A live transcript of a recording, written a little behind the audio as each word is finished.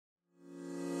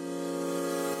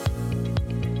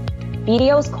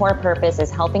BDO's core purpose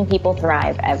is helping people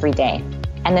thrive every day,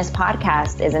 and this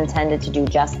podcast is intended to do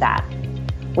just that.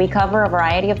 We cover a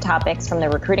variety of topics from the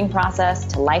recruiting process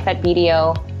to life at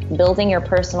BDO, building your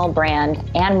personal brand,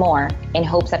 and more in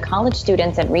hopes that college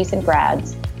students and recent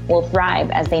grads will thrive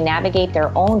as they navigate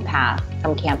their own path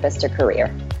from campus to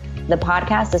career. The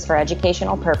podcast is for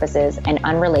educational purposes and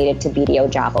unrelated to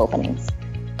BDO job openings.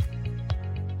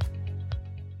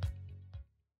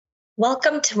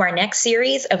 Welcome to our next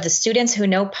series of the Students Who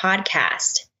Know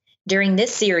podcast. During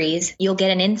this series, you'll get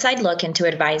an inside look into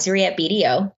advisory at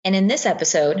BDO. And in this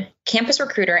episode, campus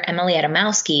recruiter Emily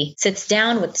Adamowski sits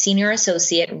down with Senior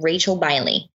Associate Rachel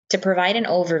Biley to provide an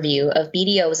overview of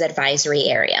BDO's advisory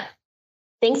area.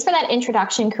 Thanks for that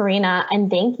introduction, Karina, and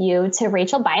thank you to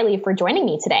Rachel Biley for joining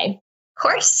me today. Of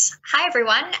course. Hi,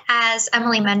 everyone. As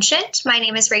Emily mentioned, my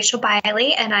name is Rachel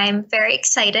Biley, and I'm very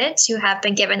excited to have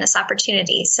been given this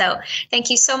opportunity. So thank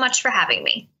you so much for having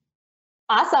me.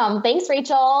 Awesome. Thanks,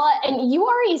 Rachel. And you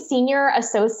are a senior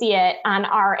associate on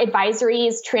our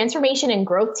advisory's transformation and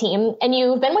growth team, and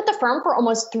you've been with the firm for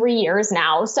almost 3 years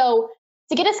now. So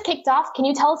to get us kicked off, can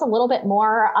you tell us a little bit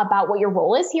more about what your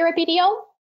role is here at BDO?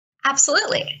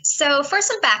 Absolutely. So for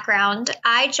some background,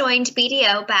 I joined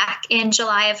BDO back in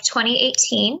July of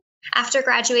 2018 after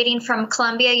graduating from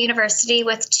Columbia University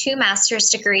with 2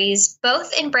 master's degrees,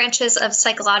 both in branches of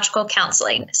psychological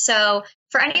counseling. So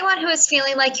for anyone who is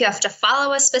feeling like you have to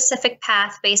follow a specific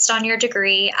path based on your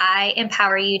degree, I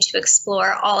empower you to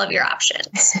explore all of your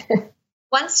options.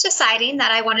 Once deciding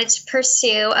that I wanted to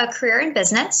pursue a career in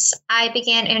business, I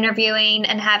began interviewing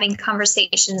and having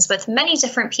conversations with many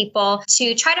different people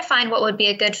to try to find what would be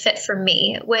a good fit for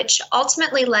me, which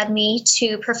ultimately led me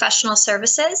to professional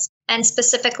services and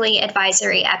specifically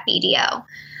advisory at BDO.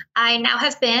 I now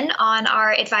have been on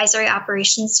our advisory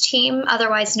operations team,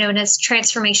 otherwise known as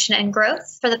transformation and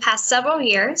growth, for the past several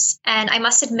years. And I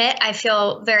must admit, I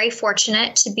feel very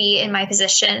fortunate to be in my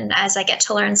position as I get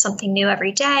to learn something new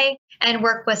every day and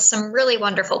work with some really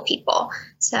wonderful people.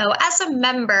 So as a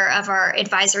member of our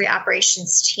advisory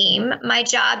operations team, my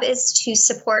job is to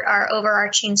support our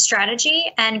overarching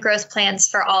strategy and growth plans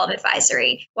for all of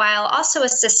advisory, while also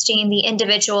assisting the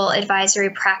individual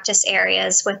advisory practice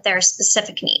areas with their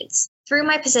specific needs. Through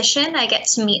my position, I get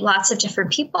to meet lots of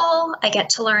different people. I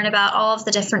get to learn about all of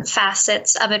the different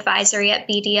facets of advisory at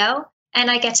BDO,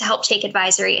 and I get to help take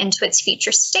advisory into its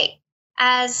future state.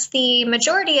 As the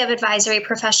majority of advisory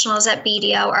professionals at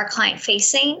BDO are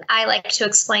client-facing, I like to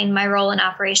explain my role in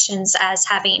operations as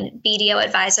having BDO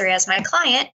advisory as my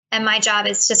client, and my job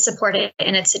is to support it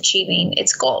in its achieving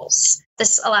its goals.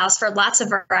 This allows for lots of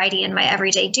variety in my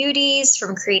everyday duties,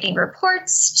 from creating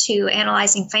reports to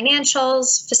analyzing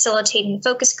financials, facilitating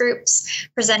focus groups,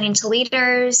 presenting to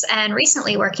leaders, and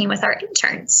recently working with our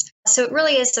interns. So it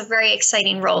really is a very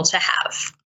exciting role to have.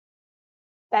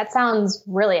 That sounds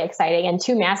really exciting. And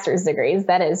 2 master's degrees.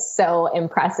 That is so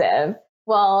impressive.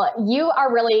 Well, you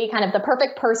are really kind of the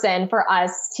perfect person for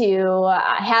us to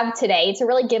have today to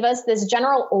really give us this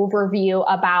general overview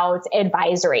about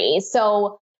advisory.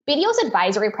 So BDO's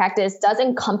advisory practice does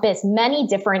encompass many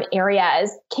different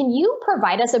areas. Can you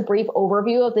provide us a brief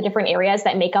overview of the different areas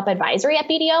that make up advisory at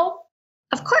BDO?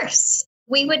 Of course.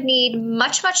 We would need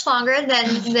much, much longer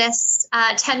than this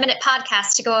 10-minute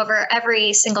podcast to go over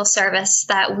every single service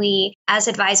that we as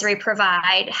advisory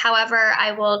provide. However,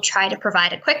 I will try to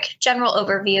provide a quick general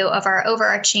overview of our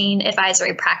overarching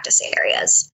advisory practice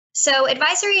areas. So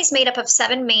advisory is made up of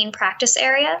 7 main practice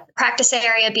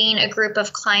area being a group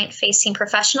of client-facing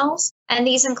professionals. And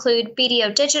these include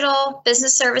BDO Digital,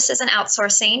 Business Services and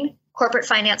Outsourcing, Corporate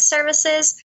Finance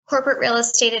Services, Corporate Real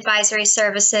Estate Advisory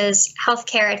Services,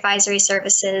 Healthcare Advisory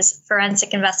Services,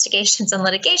 Forensic Investigations and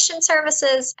Litigation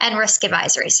Services, and Risk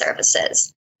Advisory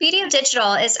Services. BDO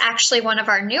Digital is actually one of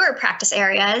our newer practice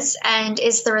areas and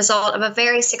is the result of a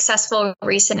very successful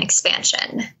recent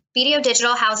expansion. BDO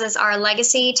Digital houses our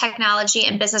legacy, technology,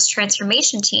 and business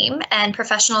transformation team and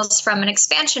professionals from an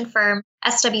expansion firm,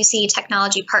 SWC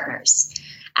Technology Partners.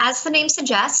 As the name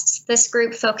suggests, this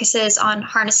group focuses on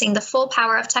harnessing the full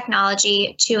power of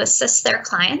technology to assist their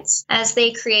clients as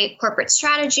they create corporate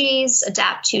strategies,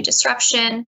 adapt to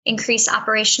disruption, increase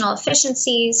operational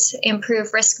efficiencies,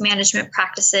 improve risk management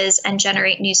practices, and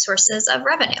generate new sources of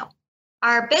revenue.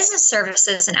 Our business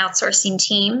services and outsourcing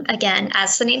team, again,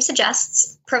 as the name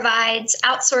suggests, provides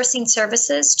outsourcing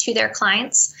services to their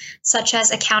clients, such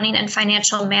as accounting and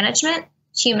financial management,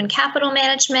 human capital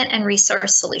management, and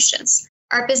resource solutions.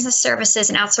 Our business services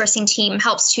and outsourcing team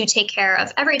helps to take care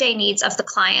of everyday needs of the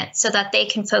client so that they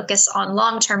can focus on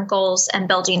long-term goals and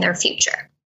building their future.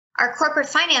 Our corporate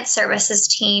finance services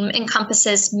team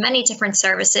encompasses many different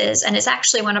services and is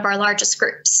actually one of our largest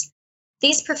groups.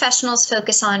 These professionals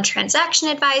focus on transaction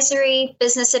advisory,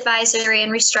 business advisory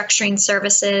and restructuring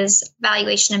services,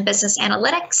 valuation and business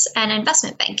analytics, and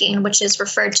investment banking, which is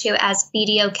referred to as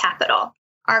BDO Capital.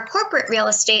 Our corporate real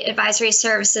estate advisory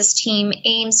services team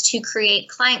aims to create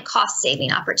client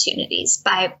cost-saving opportunities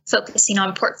by focusing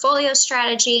on portfolio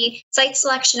strategy, site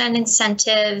selection and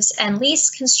incentives, and lease,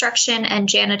 construction, and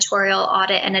janitorial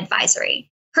audit and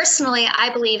advisory. Personally,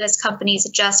 I believe as companies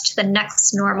adjust to the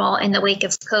next normal in the wake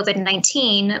of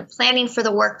COVID-19, planning for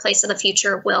the workplace of the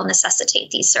future will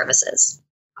necessitate these services.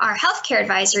 Our healthcare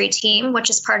advisory team, which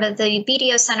is part of the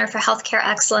BDO Center for Healthcare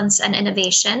Excellence and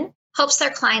Innovation, helps their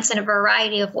clients in a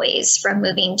variety of ways, from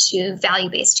moving to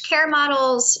value-based care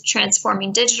models,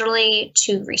 transforming digitally,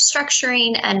 to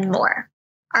restructuring, and more.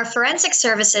 Our forensic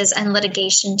services and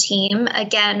litigation team,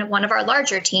 again, one of our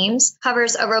larger teams,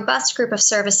 covers a robust group of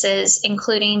services,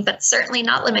 including, but certainly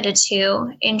not limited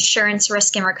to, insurance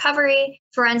risk and recovery,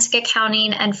 forensic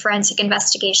accounting, and forensic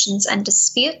investigations and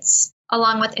disputes,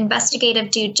 along with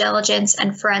investigative due diligence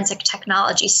and forensic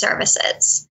technology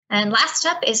services. And last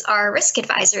up is our risk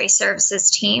advisory services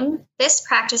team. This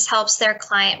practice helps their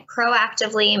client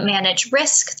proactively manage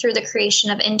risk through the creation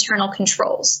of internal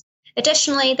controls.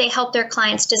 Additionally, they help their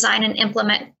clients design and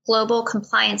implement global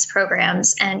compliance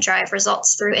programs and drive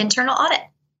results through internal audit.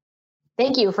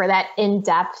 Thank you for that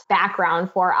in-depth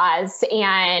background for us.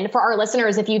 And for our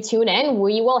listeners, if you tune in,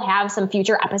 we will have some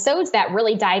future episodes that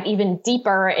really dive even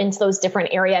deeper into those different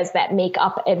areas that make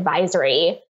up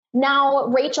advisory. Now,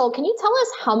 Rachel, can you tell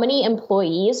us how many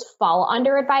employees fall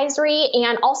under advisory,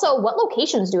 and also what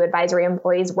locations do advisory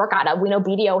employees work out of? We know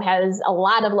BDO has a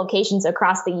lot of locations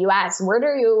across the U.S. Where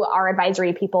do our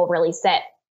advisory people really sit?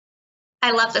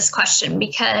 I love this question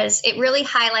because it really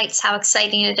highlights how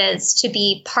exciting it is to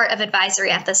be part of advisory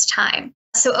at this time.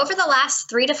 So over the last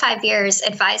 3 to 5 years,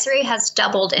 advisory has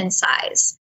doubled in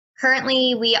size.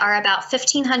 Currently, we are about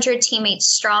 1,500 teammates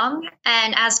strong,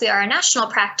 and as we are a national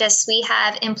practice, we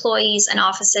have employees and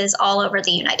offices all over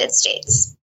the United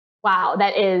States. Wow,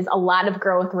 that is a lot of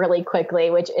growth really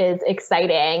quickly, which is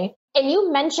exciting. And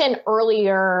you mentioned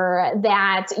earlier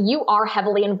that you are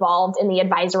heavily involved in the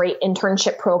advisory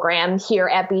internship program here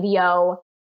at BDO.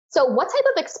 So what type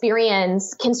of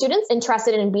experience can students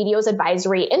interested in BDO's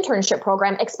advisory internship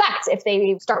program expect if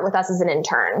they start with us as an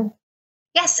intern?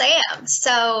 Yes, I am.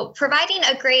 So providing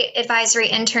a great advisory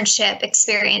internship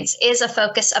experience is a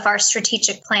focus of our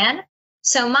strategic plan.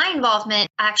 So my involvement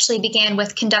actually began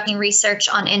with conducting research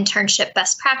on internship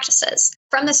best practices.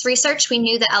 From this research, we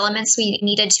knew the elements we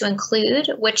needed to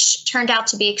include, which turned out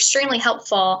to be extremely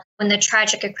helpful when the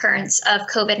tragic occurrence of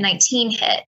COVID-19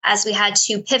 hit, as we had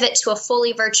to pivot to a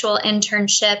fully virtual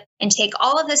internship and take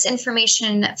all of this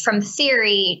information from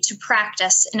theory to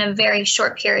practice in a very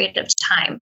short period of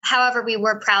time. However, we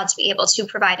were proud to be able to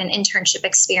provide an internship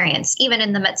experience, even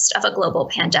in the midst of a global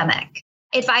pandemic.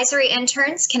 Advisory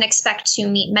interns can expect to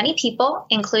meet many people,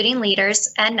 including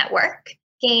leaders, and network,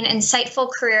 gain insightful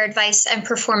career advice and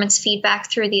performance feedback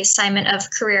through the assignment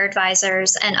of career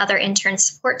advisors and other intern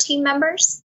support team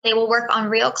members. They will work on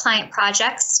real client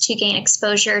projects to gain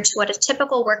exposure to what a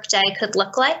typical workday could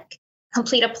look like,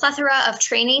 complete a plethora of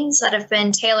trainings that have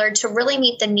been tailored to really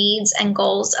meet the needs and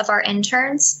goals of our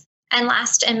interns. And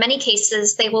last, in many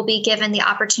cases, they will be given the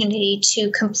opportunity to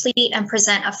complete and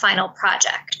present a final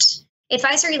project.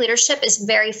 Advisory leadership is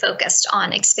very focused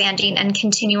on expanding and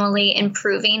continually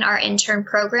improving our intern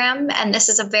program, and this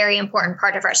is a very important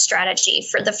part of our strategy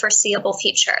for the foreseeable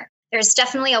future. There's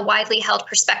definitely a widely held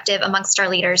perspective amongst our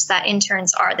leaders that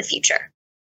interns are the future.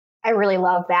 I really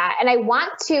love that. And I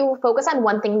want to focus on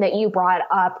one thing that you brought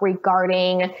up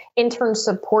regarding intern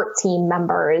support team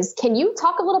members. Can you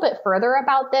talk a little bit further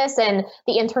about this and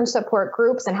the intern support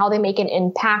groups and how they make an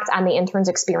impact on the intern's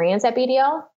experience at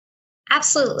BDO?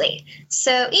 Absolutely.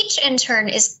 So each intern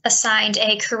is assigned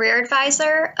a career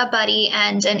advisor, a buddy,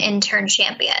 and an intern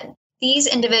champion. These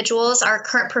individuals are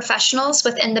current professionals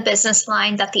within the business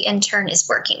line that the intern is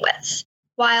working with.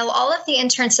 While all of the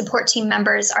intern support team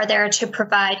members are there to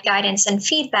provide guidance and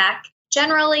feedback,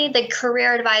 generally the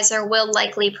career advisor will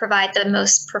likely provide the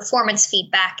most performance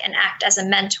feedback and act as a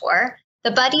mentor.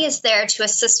 The buddy is there to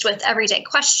assist with everyday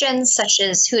questions, such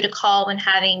as who to call when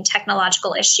having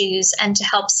technological issues, and to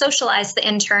help socialize the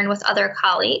intern with other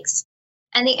colleagues.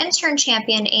 And the intern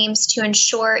champion aims to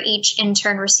ensure each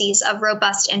intern receives a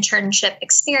robust internship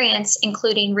experience,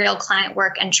 including real client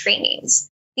work and trainings.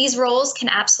 These roles can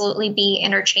absolutely be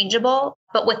interchangeable,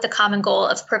 but with the common goal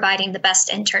of providing the best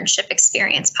internship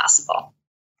experience possible.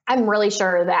 I'm really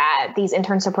sure that these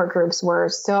intern support groups were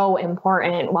so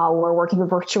important while we're working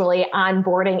virtually,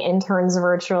 onboarding interns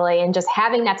virtually, and just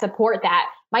having that support that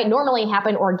might normally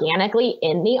happen organically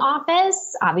in the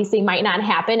office, obviously might not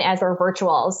happen as we're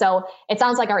virtual. So it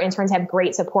sounds like our interns have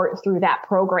great support through that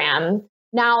program.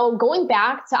 Now, going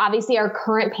back to obviously our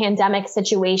current pandemic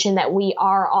situation that we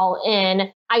are all in,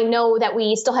 I know that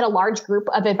we still had a large group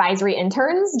of advisory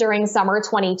interns during summer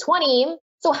 2020.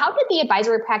 So how did the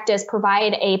advisory practice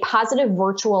provide a positive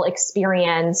virtual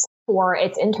experience for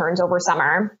its interns over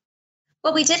summer?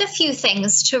 Well, we did a few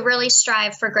things to really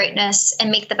strive for greatness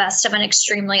and make the best of an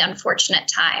extremely unfortunate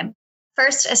time.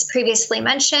 First, as previously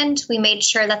mentioned, we made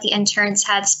sure that the interns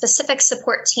had specific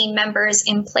support team members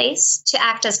in place to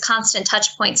act as constant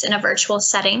touch points in a virtual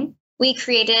setting. We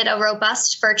created a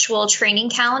robust virtual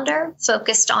training calendar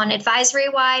focused on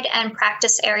advisory-wide and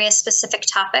practice area-specific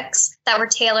topics that were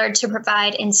tailored to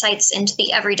provide insights into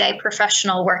the everyday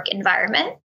professional work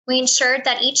environment. We ensured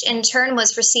that each intern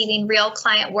was receiving real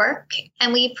client work,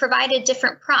 and we provided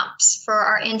different prompts for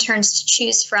our interns to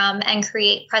choose from and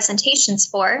create presentations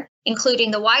for, including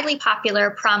the widely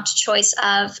popular prompt choice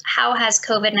of how has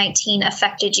COVID-19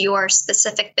 affected your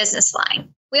specific business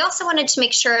line. We also wanted to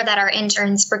make sure that our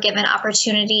interns were given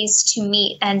opportunities to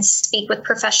meet and speak with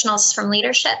professionals from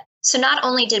leadership. So not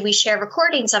only did we share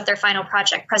recordings of their final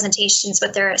project presentations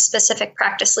with their specific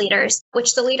practice leaders,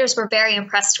 which the leaders were very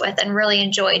impressed with and really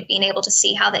enjoyed being able to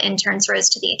see how the interns rose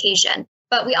to the occasion,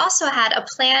 but we also had a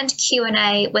planned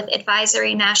Q&A with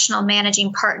Advisory National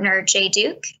Managing Partner Jay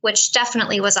Duke, which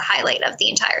definitely was a highlight of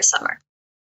the entire summer.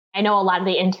 I know a lot of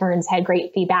the interns had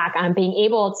great feedback on being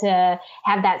able to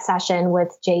have that session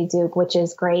with Jay Duke, which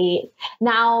is great.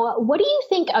 Now, what do you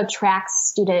think attracts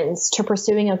students to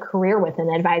pursuing a career within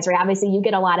advisory? Obviously, you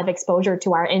get a lot of exposure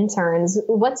to our interns.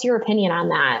 What's your opinion on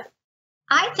that?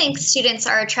 I think students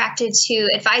are attracted to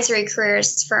advisory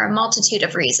careers for a multitude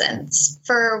of reasons.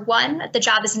 For one, the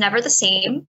job is never the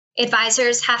same.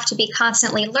 Advisors have to be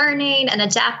constantly learning and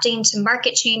adapting to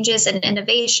market changes and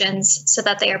innovations so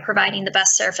that they are providing the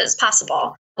best service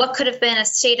possible. What could have been a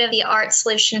state-of-the-art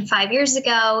solution 5 years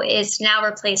ago is now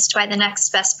replaced by the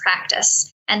next best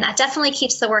practice, and that definitely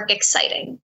keeps the work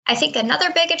exciting. I think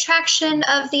another big attraction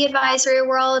of the advisory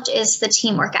world is the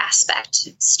teamwork aspect.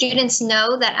 Students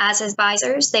know that as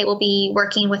advisors, they will be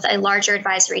working with a larger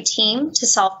advisory team to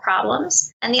solve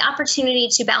problems, and the opportunity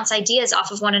to bounce ideas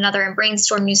off of one another and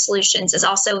brainstorm new solutions is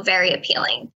also very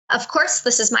appealing. Of course,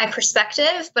 this is my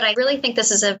perspective, but I really think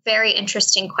this is a very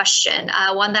interesting question,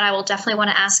 one that I will definitely want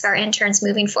to ask our interns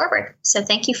moving forward. So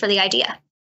thank you for the idea.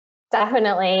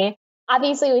 Definitely.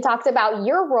 Obviously, we talked about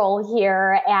your role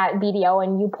here at BDO,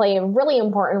 and you play a really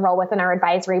important role within our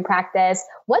advisory practice.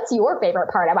 What's your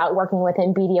favorite part about working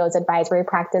within BDO's advisory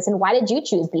practice, and why did you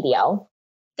choose BDO?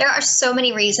 There are so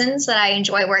many reasons that I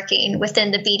enjoy working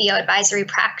within the BDO advisory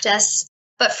practice,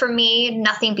 but for me,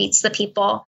 nothing beats the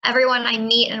people. Everyone I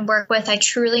meet and work with, I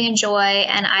truly enjoy,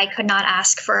 and I could not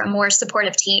ask for a more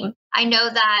supportive team. I know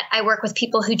that I work with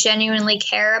people who genuinely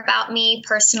care about me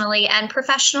personally and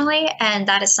professionally, and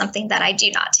that is something that I do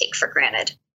not take for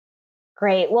granted.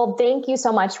 Great. Well, thank you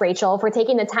so much, Rachel, for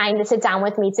taking the time to sit down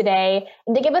with me today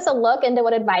and to give us a look into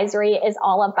what advisory is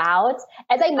all about.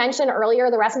 As I mentioned earlier,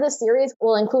 the rest of the series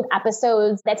will include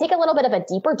episodes that take a little bit of a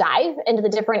deeper dive into the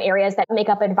different areas that make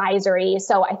up advisory.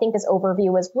 So I think this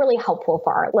overview was really helpful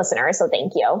for our listeners. So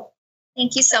thank you.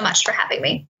 Thank you so much for having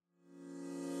me.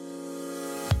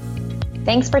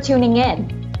 Thanks for tuning in.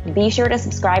 Be sure to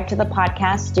subscribe to the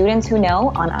podcast Students Who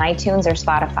Know on iTunes or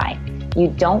Spotify. You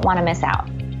don't want to miss out.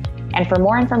 And for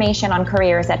more information on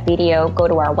careers at BDO, go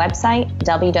to our website,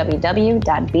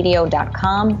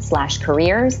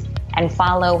 www.bdo.com/careers, and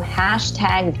follow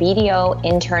 #BDO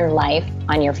Intern Life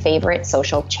on your favorite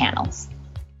social channels.